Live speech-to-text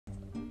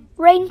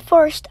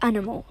Rainforest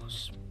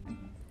animals.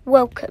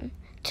 Welcome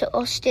to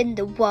Austin,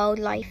 the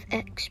wildlife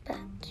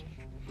expert.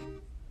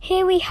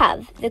 Here we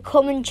have the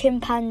common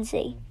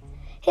chimpanzee.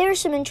 Here are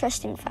some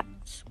interesting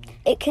facts.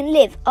 It can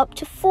live up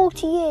to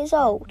 40 years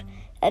old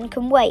and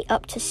can weigh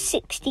up to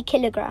 60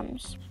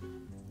 kilograms.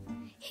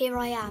 Here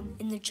I am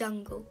in the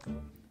jungle,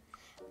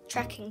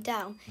 tracking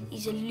down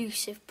these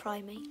elusive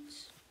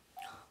primates.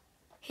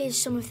 Here's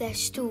some of their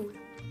stool.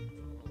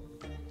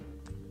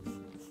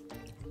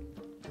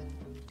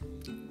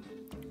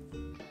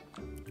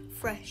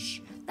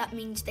 Fresh, that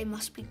means they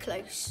must be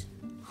close.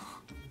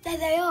 There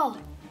they are,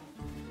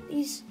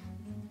 these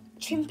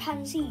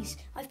chimpanzees.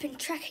 I've been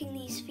tracking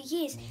these for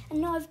years and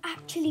now I've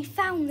actually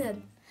found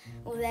them.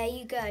 Well, there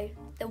you go,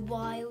 the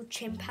wild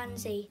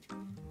chimpanzee.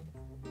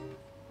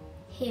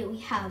 Here we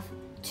have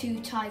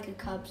 2 tiger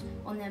cubs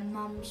on their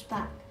mum's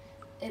back.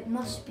 It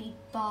must be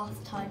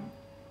bath time.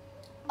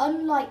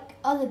 Unlike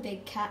other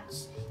big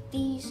cats,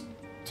 these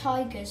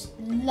tigers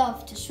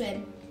love to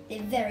swim.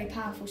 They're very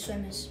powerful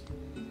swimmers.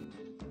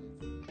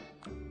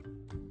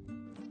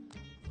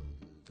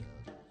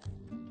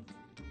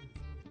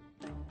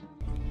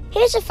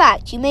 Here's a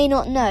fact you may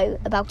not know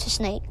about a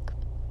snake.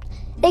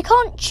 They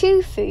can't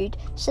chew food,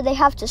 so they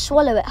have to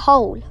swallow it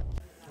whole.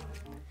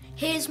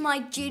 Here's my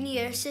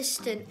junior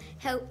assistant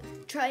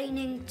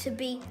training to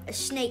be a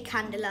snake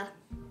handler.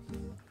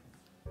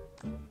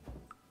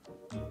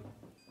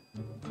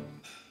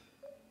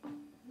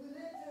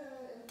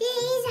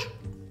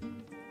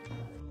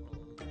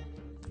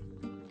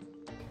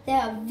 They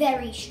are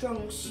very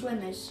strong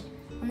swimmers,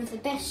 one of the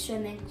best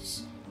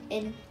swimmers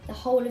in the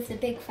whole of the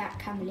big fat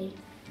family.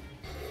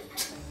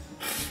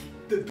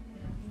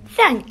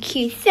 Thank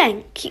you.